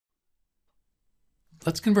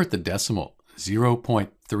Let's convert the decimal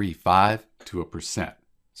 0.35 to a percent.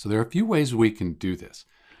 So there are a few ways we can do this.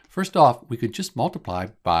 First off, we could just multiply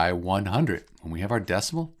by 100. When we have our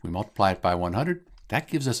decimal, we multiply it by 100, that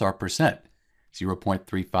gives us our percent.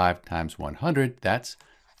 0.35 times 100, that's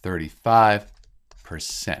 35%.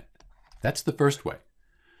 That's the first way.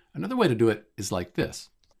 Another way to do it is like this.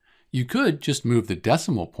 You could just move the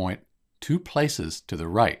decimal point 2 places to the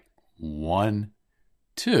right. 1,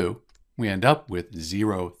 2. We end up with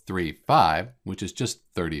 0.35, which is just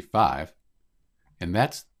 35. And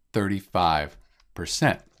that's 35%,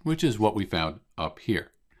 which is what we found up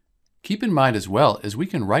here. Keep in mind as well as we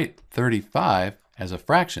can write 35 as a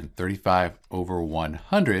fraction. 35 over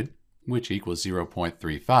 100, which equals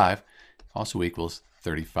 0.35, also equals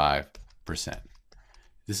 35%.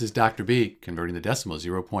 This is Dr. B converting the decimal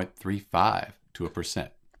 0.35 to a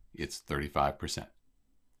percent. It's 35%.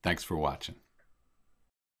 Thanks for watching.